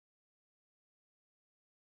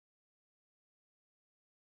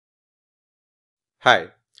Hi,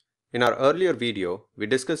 in our earlier video, we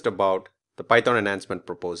discussed about the Python enhancement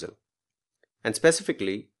proposal. And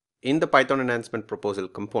specifically, in the Python enhancement proposal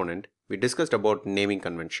component, we discussed about naming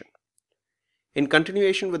convention. In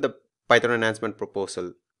continuation with the Python enhancement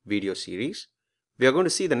proposal video series, we are going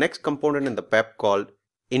to see the next component in the PEP called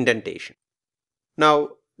indentation. Now,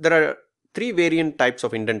 there are three variant types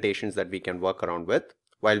of indentations that we can work around with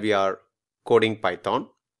while we are coding Python.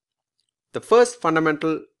 The first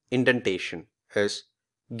fundamental indentation is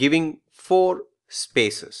giving 4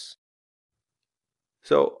 spaces.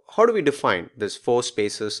 So how do we define this 4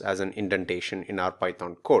 spaces as an indentation in our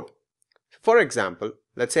Python code? For example,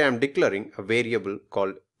 let's say I'm declaring a variable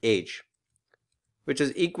called age, which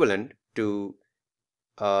is equivalent to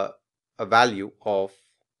a value of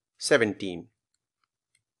 17.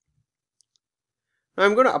 Now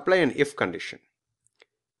I'm going to apply an if condition.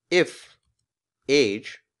 If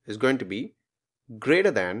age is going to be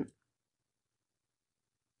greater than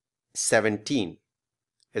 17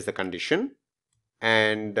 is the condition,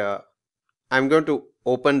 and I'm going to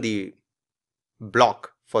open the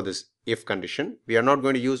block for this if condition. We are not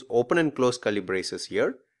going to use open and close curly braces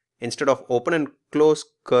here. Instead of open and close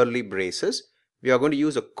curly braces, we are going to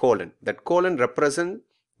use a colon. That colon represents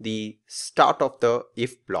the start of the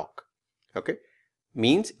if block. Okay,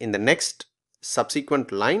 means in the next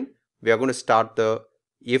subsequent line, we are going to start the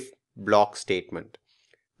if block statement.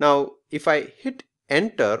 Now, if I hit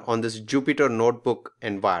enter on this Jupyter notebook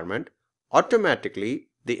environment, automatically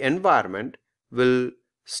the environment will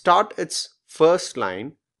start its first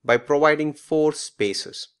line by providing 4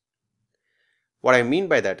 spaces. What I mean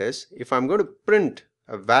by that is, if I'm going to print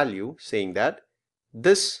a value saying that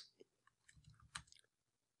this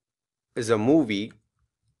is a movie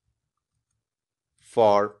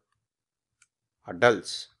for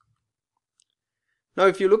adults. Now,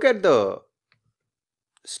 if you look at the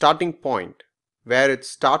starting point where it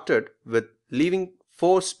started with leaving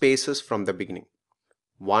 4 spaces from the beginning,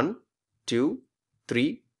 1, 2,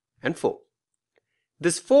 3 and 4.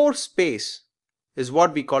 This 4 space is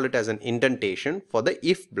what we call it as an indentation for the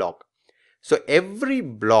if block. So every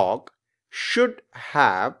block should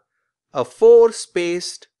have a 4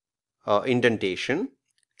 spaced indentation,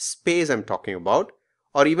 space I'm talking about,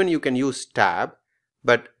 or even you can use tab,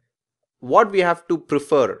 but what we have to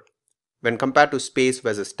prefer when compared to space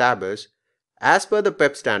versus tab is, as per the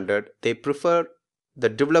PEP standard, they prefer the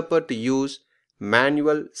developer to use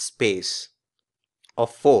manual space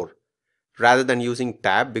of 4 rather than using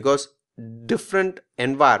tab, because different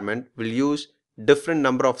environment will use different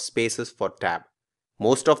number of spaces for tab.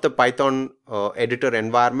 Most of the Python editor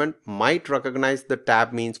environment might recognize the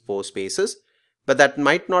tab means 4 spaces, but that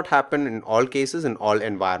might not happen in all cases in all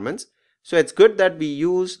environments. So it's good that we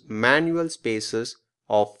use manual spaces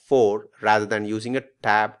of 4 rather than using a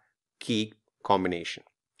tab key combination.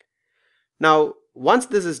 Now, once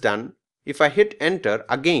this is done, if I hit enter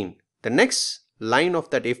again, the next line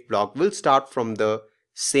of that if block will start from the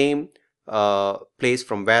same place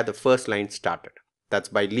from where the first line started. That's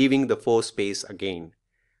by leaving the 4 space again.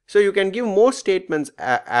 So you can give more statements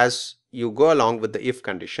as you go along with the if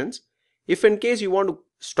conditions. If in case you want to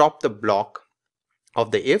stop the block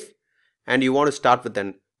of the if and you want to start with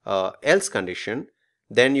an else condition,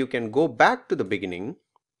 then you can go back to the beginning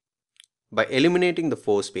by eliminating the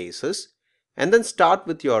 4 spaces and then start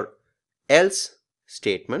with your else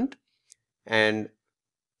statement, and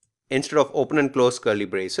instead of open and close curly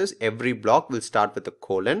braces, every block will start with a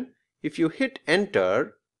colon. If you hit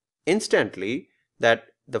enter, instantly that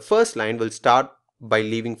the first line will start by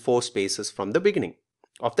leaving 4 spaces from the beginning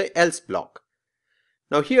of the else block.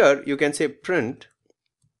 Now here you can say print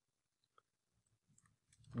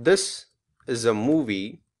this is a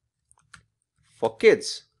movie for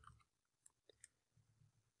kids.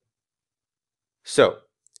 So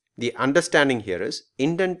the understanding here is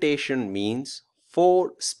indentation means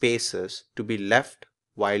 4 spaces to be left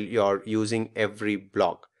while you're using every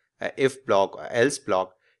block. If block or else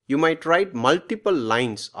block, you might write multiple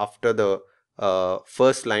lines after the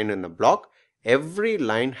first line in the block. Every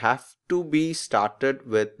line have to be started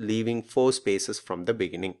with leaving 4 spaces from the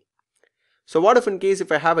beginning. So what if in case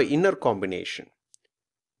if I have an inner combination?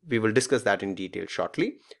 We will discuss that in detail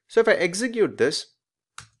shortly. So if I execute this,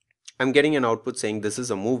 I'm getting an output saying this is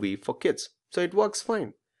a movie for kids. So it works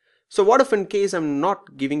fine. So what if in case I'm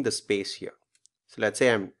not giving the space here? So let's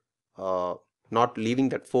say I'm not leaving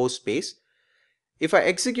that 4 space. If I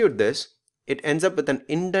execute this, it ends up with an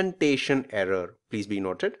indentation error. Please be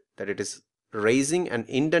noted that it is raising an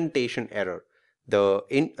indentation error. The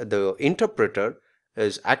interpreter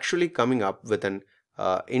is actually coming up with an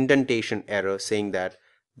indentation error saying that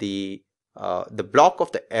the block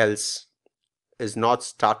of the else is not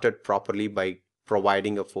started properly by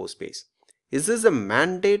providing a 4 space. Is this a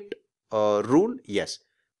mandate rule? Yes.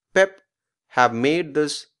 PEP have made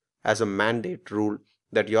this as a mandate rule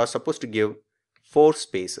that you are supposed to give 4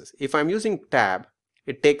 spaces. If I'm using tab,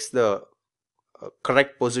 it takes the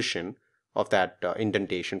correct position of that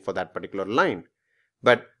indentation for that particular line.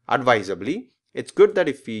 But advisably, it's good that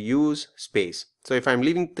if we use space. So if I'm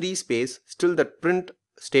leaving 3 space, still that print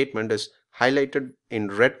statement is highlighted in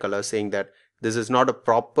red color saying that this is not a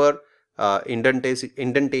proper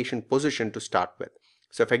indentation position to start with.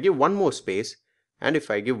 So if I give one more space, and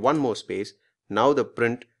if I give one more space, now the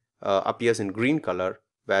print appears in green color,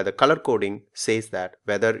 where the color coding says that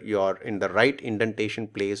whether you're in the right indentation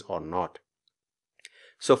place or not.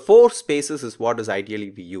 So 4 spaces is what is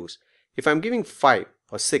ideally we use. If I'm giving 5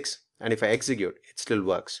 or 6 and if I execute, it still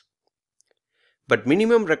works. But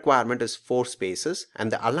minimum requirement is 4 spaces,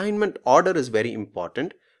 and the alignment order is very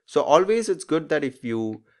important. So always it's good that if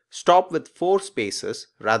you stop with 4 spaces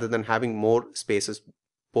rather than having more spaces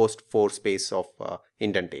post 4 space of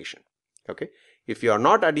indentation. Okay. If you are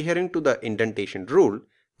not adhering to the indentation rule,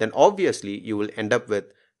 then obviously you will end up with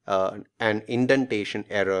an indentation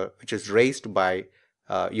error which is raised by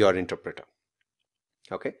your interpreter.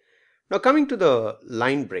 Okay. Now coming to the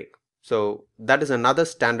line break. So that is another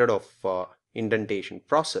standard of indentation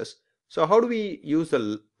process. So how do we use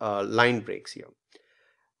the line breaks here?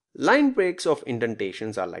 Line breaks of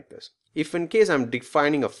indentations are like this. If in case I'm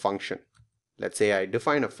defining a function, let's say I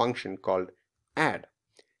define a function called add,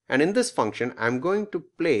 and in this function I'm going to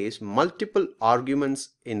place multiple arguments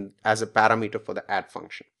in as a parameter for the add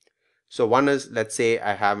function. So one is, let's say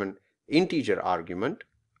I have an integer argument,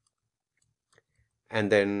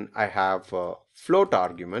 and then I have a float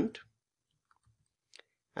argument,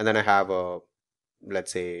 and then I have a,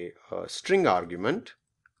 let's say, a string argument,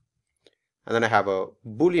 and then I have a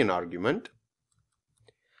boolean argument.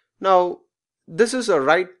 Now this is a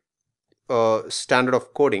right standard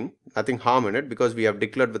of coding, nothing harm in it, because we have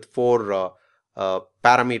declared with 4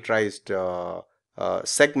 parameterized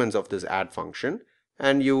segments of this add function,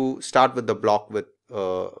 and you start with the block with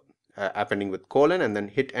appending with colon and then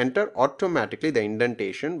hit enter. Automatically the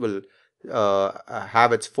indentation will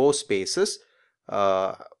have its 4 spaces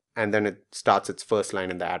and then it starts its first line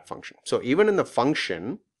in the add function. So even in the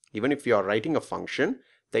function, even if you are writing a function,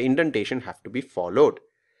 the indentation have to be followed.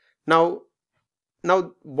 Now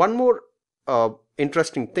one more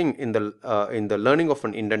interesting thing in the learning of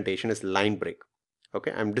an indentation is line break.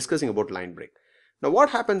 Okay, I'm discussing about line break. Now what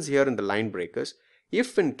happens here in the line break is,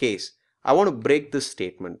 if in case I want to break this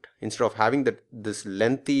statement, instead of having this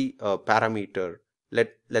lengthy parameter,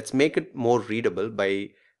 let's make it more readable by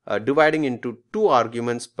dividing into 2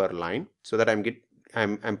 arguments per line, so that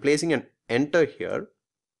I'm placing an enter here.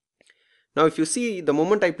 Now if you see, the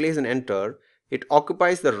moment I place an enter, it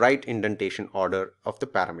occupies the right indentation order of the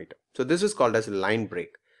parameter. So this is called as line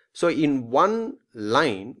break. So in one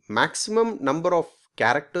line, maximum number of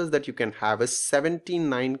characters that you can have is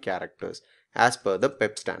 79 characters as per the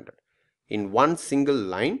PEP standard. In one single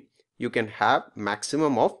line, you can have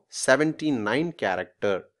maximum of 79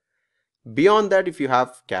 character. Beyond that, if you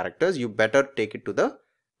have characters, you better take it to the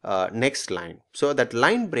next line. So that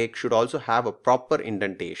line break should also have a proper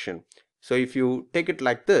indentation. So if you take it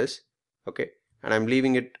like this, okay, and I'm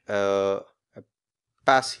leaving it a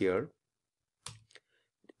pass here,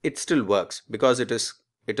 it still works because it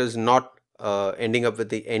is not ending up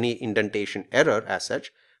with any indentation error as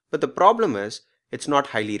such. But the problem is it's not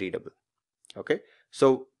highly readable. Okay,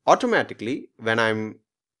 so automatically when I'm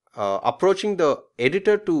approaching the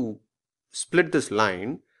editor to split this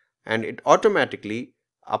line, and it automatically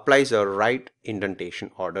applies a right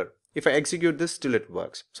indentation order. If I execute this, still it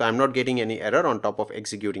works. So I'm not getting any error on top of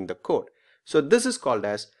executing the code. So this is called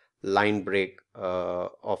as line break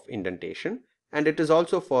of indentation, and it is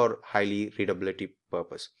also for highly readability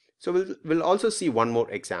purpose. So we'll also see one more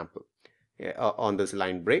example on this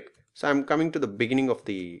line break. So I'm coming to the beginning of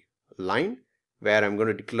the line, where I'm going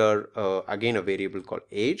to declare again a variable called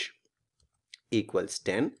age equals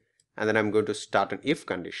 10, and then I'm going to start an if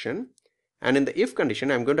condition, and in the if condition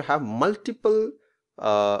I'm going to have multiple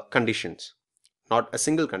conditions, not a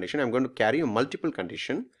single condition. I'm going to carry a multiple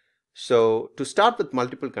condition. So to start with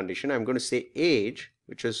multiple condition, I'm going to say age,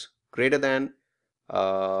 which is greater than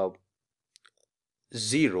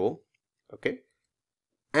 0, okay,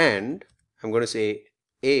 and I'm going to say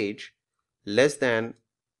age less than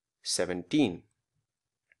 17,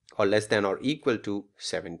 or less than or equal to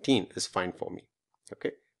 17 is fine for me.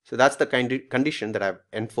 Okay, so that's the condition that I've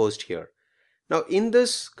enforced here. Now in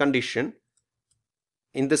this condition,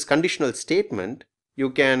 in this conditional statement, you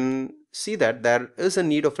can see that there is a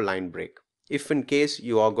need of a line break. if in case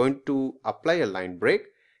you are going to apply a line break,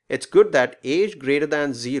 it's good that age greater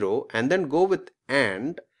than 0 and then go with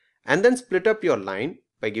and then split up your line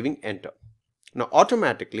by giving enter. Now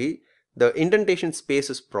automatically the indentation space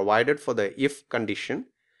is provided for the if condition,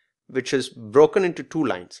 which is broken into two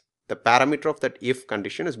lines. The parameter of that if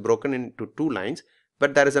condition is broken into two lines,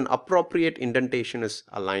 but there is an appropriate indentation is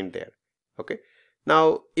aligned there. Okay.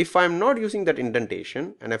 Now if I'm not using that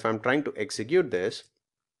indentation and if I'm trying to execute this,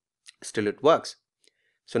 still it works.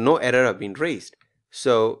 So no error have been raised.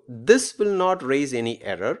 So this will not raise any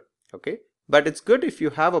error. Okay. But it's good if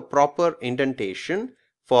you have a proper indentation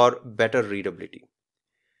for better readability.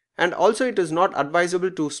 And also it is not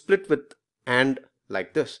advisable to split with and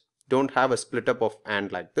like this. Don't have a split up of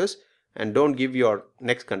and like this, and don't give your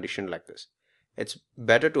next condition like this. It's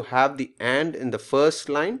better to have the and in the first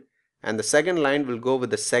line, and the second line will go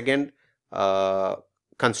with the second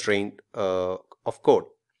constraint of code.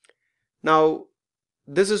 Now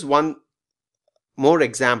this is one more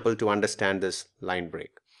example to understand this line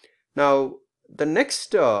break. Now the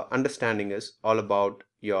next understanding is all about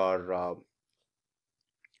your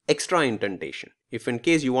extra indentation. If in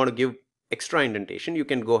case you want to give extra indentation, you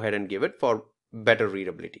can go ahead and give it for better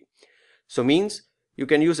readability. So means you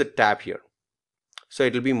can use a tab here. So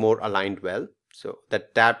it will be more aligned well. So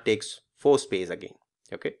that tab takes 4 space again.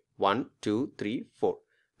 Okay, 1, 2, 3, 4.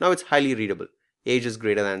 Now it's highly readable. Age is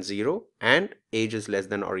greater than 0 and age is less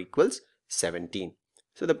than or equals 17.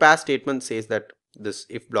 So the pass statement says that this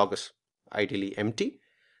if block is ideally empty.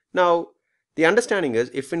 Now the understanding is,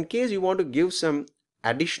 if in case you want to give some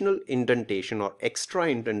additional indentation or extra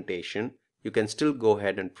indentation, you can still go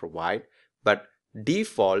ahead and provide, but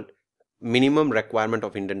default minimum requirement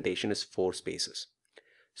of indentation is 4 spaces.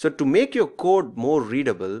 So to make your code more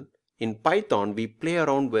readable, in Python we play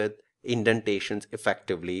around with indentations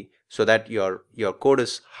effectively so that your code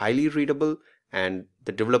is highly readable and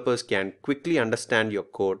the developers can quickly understand your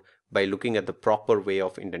code by looking at the proper way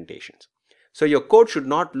of indentations. So your code should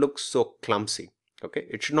not look so clumsy. Okay,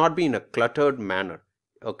 it should not be in a cluttered manner.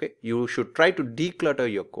 Okay, you should try to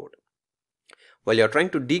declutter your code. While you're trying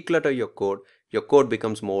to declutter your code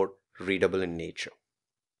becomes more readable in nature.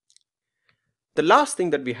 The last thing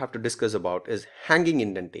that we have to discuss about is hanging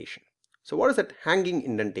indentation. So what is that hanging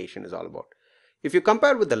indentation is all about? If you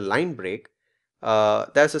compare with the line break,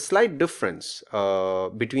 there's a slight difference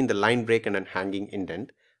between the line break and a hanging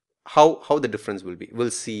indent. How the difference will be,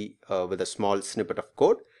 we'll see with a small snippet of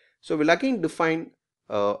code. So we'll again define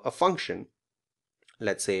a function.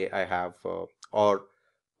 Let's say I have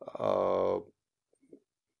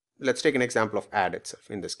let's take an example of add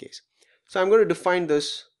itself in this case. So I'm going to define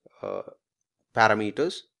this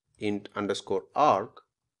parameters int underscore arg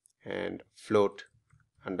and float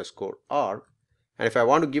underscore arg, and if I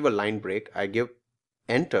want to give a line break, I give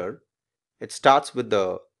enter. It starts with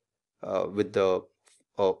the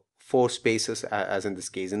 4 spaces as in this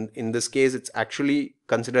case. In this case, it's actually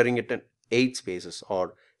considering it an 8 spaces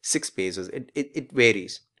or 6 spaces. It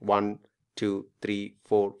varies 1, 2, 3,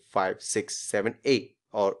 4, 5, 6, 7, 8,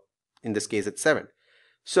 or in this case it's 7.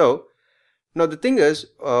 So now the thing is,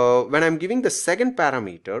 when I'm giving the second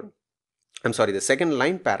parameter, the second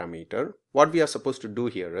line parameter, what we are supposed to do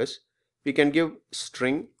here is we can give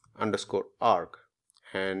string underscore arg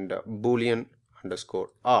and boolean underscore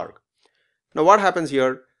arg. Now what happens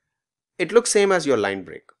here? It looks same as your line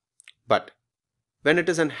break, but when it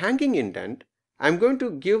is an hanging indent, I'm going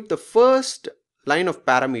to give the first line of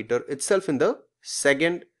parameter itself in the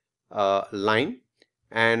second line,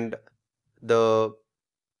 and the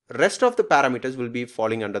rest of the parameters will be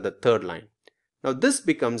falling under the third line. Now this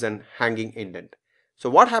becomes an hanging indent. So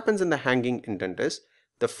what happens in the hanging indent is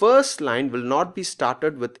the first line will not be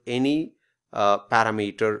started with any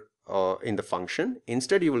parameter in the function.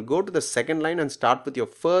 Instead, you will go to the second line and start with your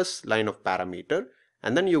first line of parameter,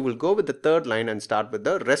 and then you will go with the third line and start with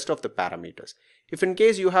the rest of the parameters. If in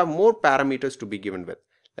case you have more parameters to be given with,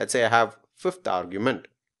 let's say I have fifth argument,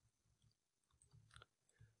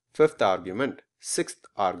 sixth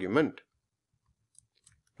argument.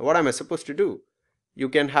 What am I supposed to do? You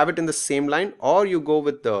can have it in the same line or you go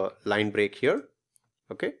with the line break here.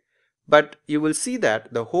 Okay, but you will see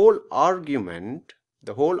that the whole argument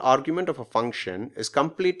of a function is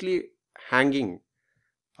completely hanging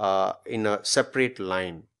in a separate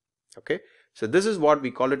line. Okay, so this is what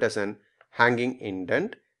we call it as an hanging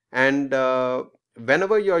indent, and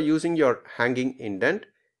whenever you are using your hanging indent,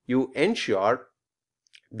 you ensure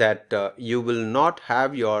that you will not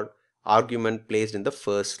have your argument placed in the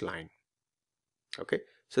first line. Okay,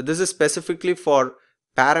 so this is specifically for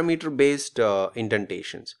parameter based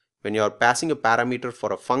indentations. When you are passing a parameter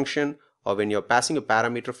for a function or when you're passing a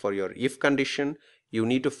parameter for your if condition, you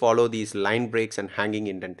need to follow these line breaks and hanging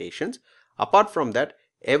indentations. Apart from that,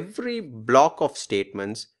 every block of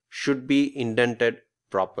statements should be indented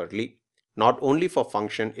properly. Not only for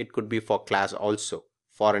function, it could be for class also.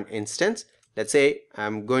 For an instance, let's say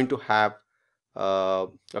I'm going to have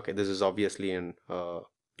okay, this is obviously an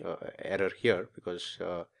error here because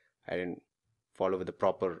I didn't follow with the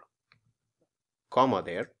proper comma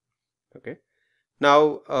there. Okay,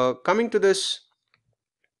 now coming to this,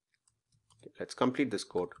 let's complete this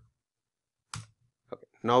code. Okay,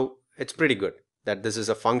 now it's pretty good that this is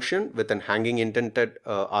a function with an hanging indented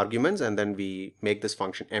arguments, and then we make this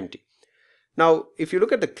function empty. Now if you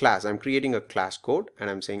look at the class, I'm creating a class code and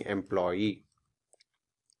I'm saying employee,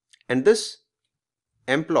 and this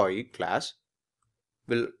employee class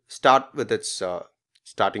will start with its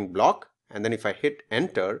starting block, and then if I hit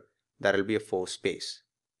enter, there will be a 4 space.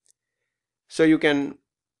 So you can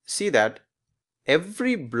see that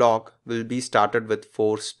every block will be started with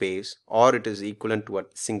 4 space, or it is equivalent to a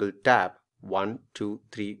single tab 1 2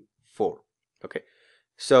 3 4. Okay,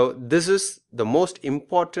 so this is the most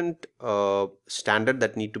important standard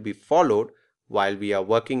that need to be followed while we are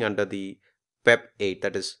working under the PEP 8,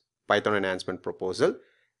 that is Python enhancement proposal.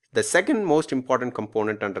 The second most important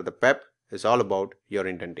component under the PEP is all about your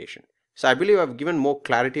indentation. So I believe I've given more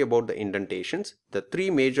clarity about the indentations. The three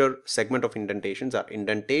major segment of indentations are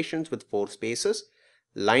indentations with 4 spaces,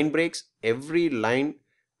 line breaks. Every line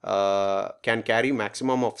can carry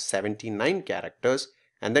maximum of 79 characters,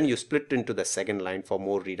 and then you split into the second line for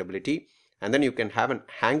more readability, and then you can have an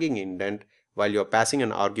hanging indent while you're passing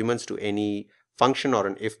an arguments to any function or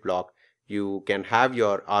an if block. You can have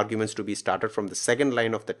your arguments to be started from the second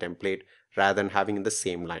line of the template rather than having in the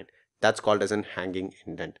same line. That's called as an hanging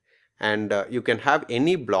indent. And you can have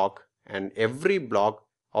any block, and every block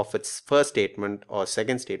of its first statement or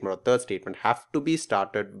second statement or third statement have to be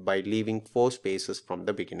started by leaving 4 spaces from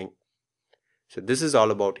the beginning. So this is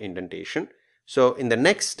all about indentation. So in the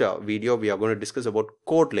next video, we are going to discuss about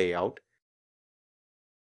code layout,